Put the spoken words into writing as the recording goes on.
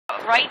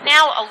Right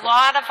now, a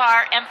lot of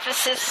our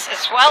emphasis,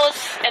 as well as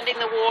ending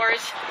the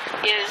wars,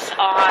 is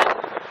on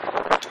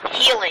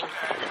healing.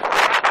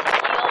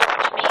 Heal,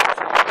 which means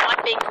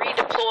not being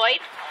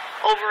redeployed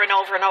over and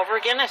over and over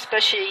again,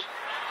 especially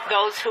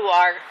those who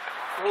are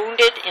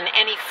wounded in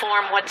any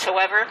form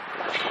whatsoever,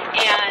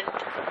 and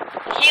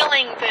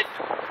healing that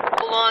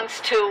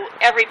belongs to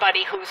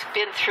everybody who's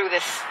been through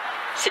this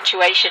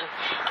situation,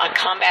 a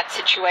combat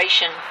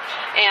situation.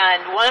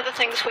 And one of the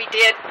things we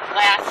did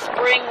last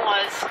spring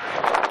was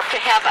to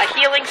have a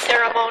healing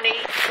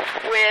ceremony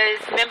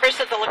with members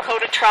of the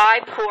Lakota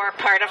tribe who are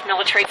part of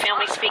Military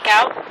Families Speak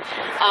Out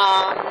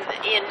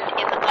in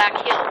the Black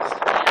Hills.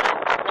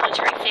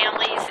 Military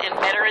families and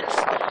veterans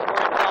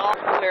were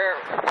involved. We're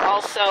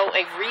also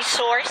a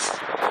resource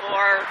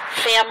for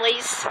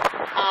families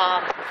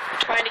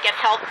trying to get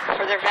help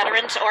for their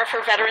veterans or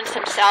for veterans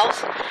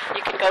themselves.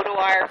 You can go to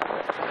our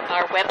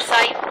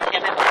website,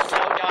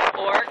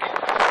 mmso.org,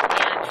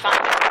 and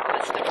find a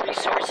list of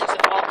resources of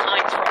all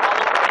kinds for all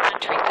over the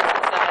country. This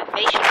is a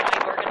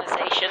nationwide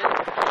organization,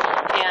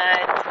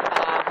 and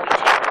we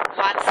take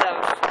lots of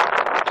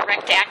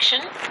direct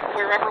action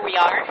wherever we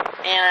are.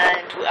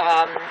 And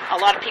a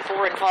lot of people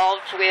were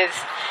involved with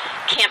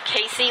Camp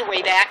Casey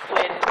way back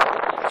when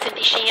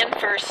Cindy Sheehan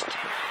first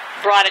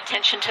brought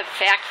attention to the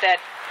fact that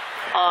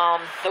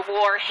the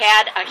war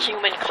had a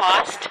human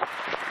cost.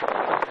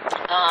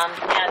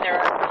 And there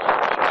are people,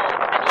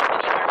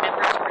 many of our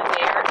members were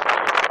there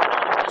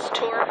on a bus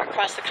tour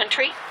across the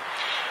country.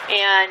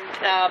 And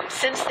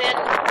since then,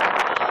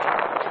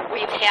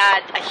 we've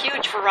had a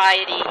huge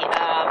variety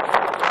of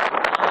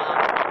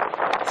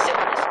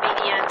civil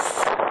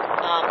disobedience,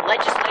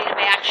 legislative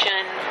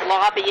action,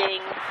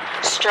 lobbying,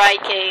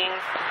 striking,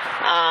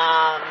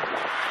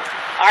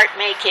 art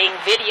making,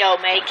 video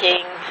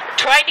making,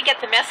 trying to get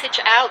the message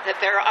out that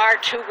there are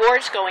two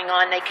wars going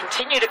on. They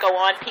continue to go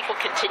on. People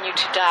continue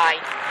to die.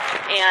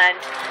 And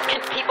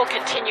people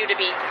continue to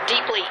be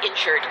deeply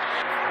injured.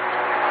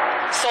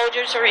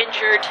 Soldiers are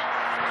injured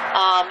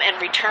and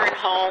return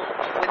home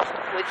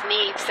with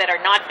needs that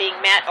are not being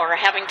met or are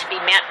having to be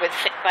met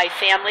by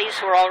families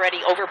who are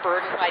already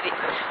overburdened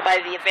by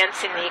the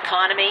events in the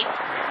economy.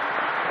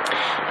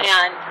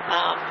 And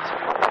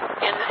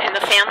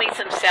the families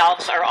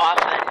themselves are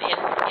often in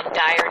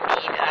dire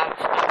need of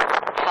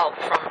help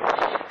from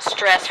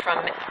stress,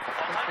 from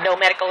no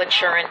medical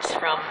insurance,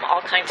 from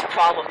all kinds of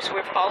problems.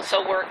 We've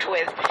also worked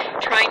with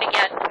trying to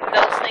get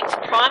those things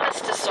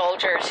promised to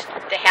soldiers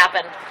to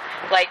happen,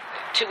 like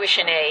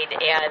tuition aid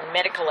and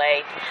medical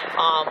aid,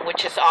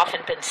 which has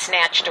often been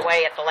snatched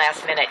away at the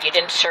last minute. You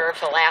didn't serve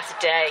the last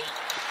day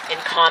in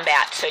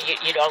combat, so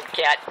you don't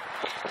get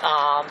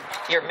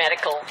your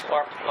medical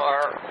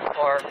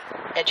or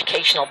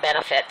educational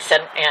benefits.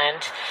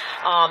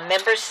 And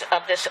members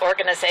of this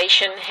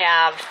organization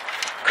have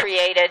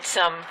created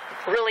some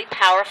really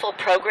powerful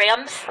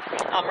programs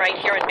right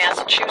here in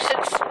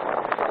Massachusetts.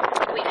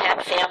 We've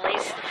had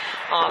families,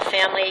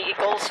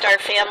 Gold Star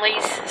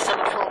families, some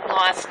of whom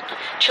lost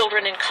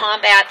children in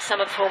combat,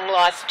 some of whom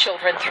lost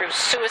children through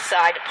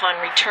suicide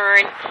upon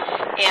return,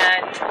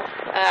 and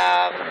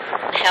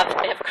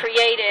have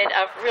created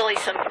really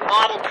some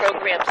model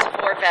programs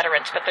for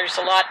veterans, but there's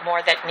a lot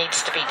more that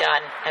needs to be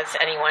done, as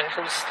anyone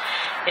who's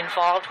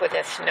involved with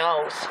this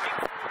knows.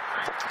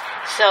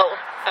 So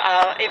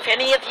if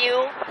any of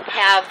you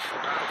have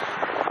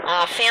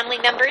family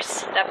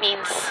members, that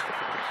means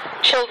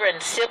children,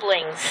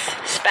 siblings,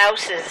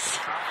 spouses,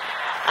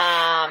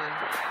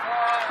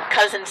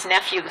 cousins,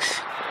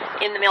 nephews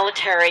in the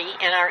military,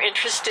 and are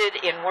interested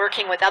in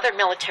working with other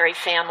military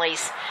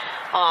families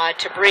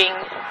to bring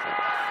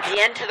the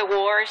end to the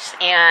wars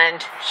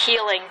and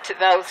healing to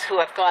those who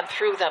have gone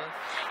through them,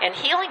 and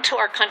healing to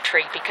our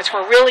country, because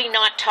we're really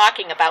not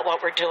talking about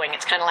what we're doing.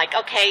 It's kind of like,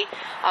 okay,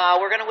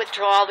 we're going to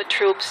withdraw the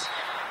troops.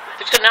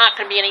 There's not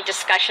going to be any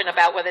discussion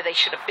about whether they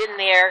should have been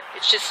there.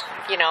 It's just,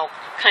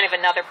 kind of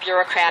another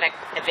bureaucratic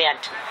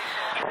event.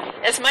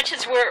 As much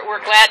as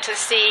we're glad to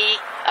see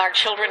our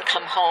children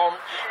come home,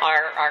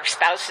 our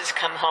spouses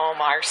come home,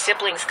 our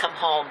siblings come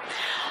home,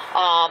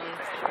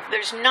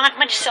 there's not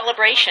much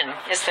celebration,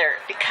 is there?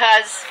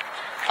 Because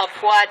of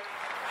what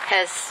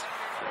has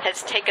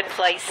taken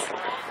place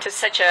to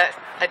such a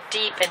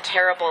deep and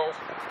terrible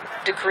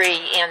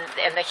degree,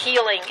 and the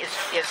healing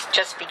is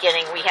just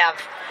beginning. We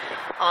have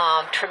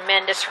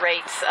tremendous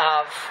rates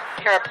of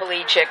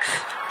paraplegics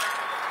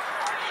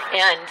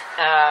and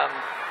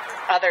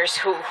others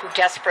who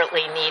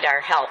desperately need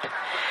our help.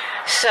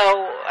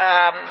 So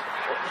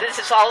this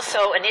is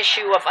also an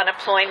issue of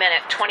unemployment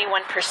at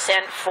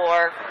 21%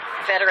 for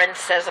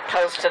veterans, as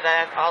opposed to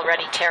the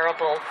already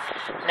terrible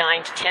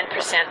 9 to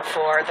 10%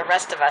 for the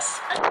rest of us.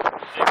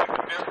 The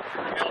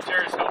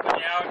military's helping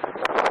you out?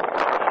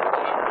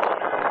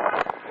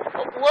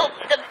 Well,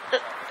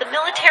 the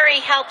military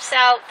helps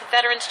out the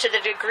veterans to the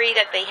degree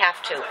that they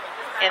have to.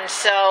 And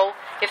so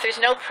if there's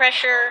no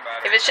pressure,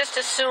 if it's just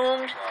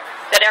assumed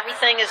that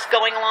everything is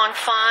going along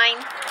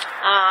fine,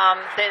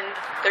 then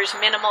there's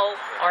minimal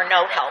or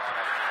no help.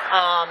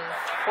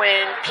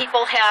 When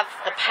people have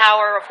the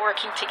power of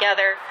working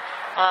together,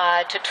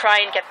 to try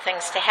and get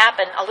things to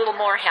happen, a little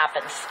more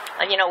happens.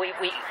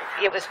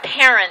 It was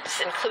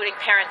parents, including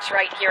parents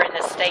right here in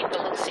this state, the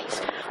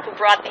Lucys, who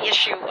brought the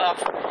issue of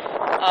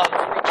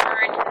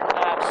returned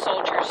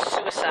soldiers'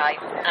 suicide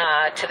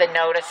to the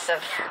notice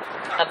of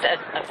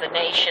the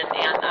nation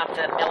and of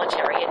the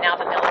military, and now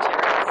the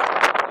military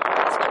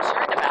is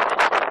concerned about it.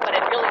 But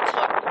it really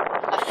took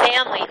a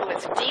family who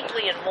is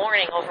deeply in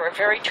mourning over a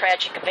very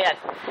tragic event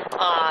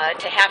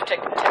to have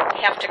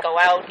to go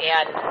out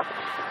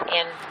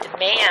and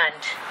demand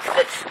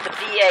that the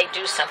VA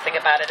do something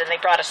about it, and they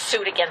brought a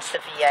suit against the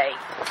VA.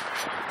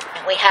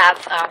 And we have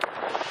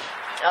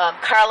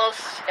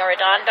Carlos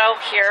Arredondo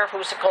here,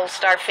 who's a Gold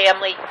Star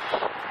family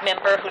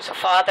member, who's a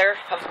father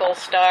of Gold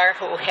Star,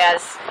 who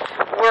has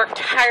worked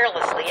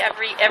tirelessly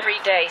every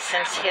day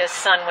since his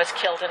son was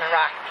killed in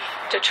Iraq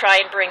to try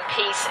and bring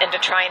peace and to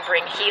try and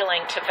bring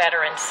healing to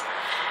veterans.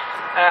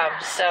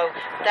 So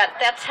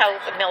that's how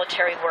the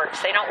military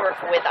works. They don't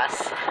work with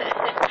us.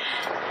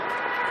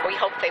 We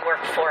hope they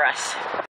work for us.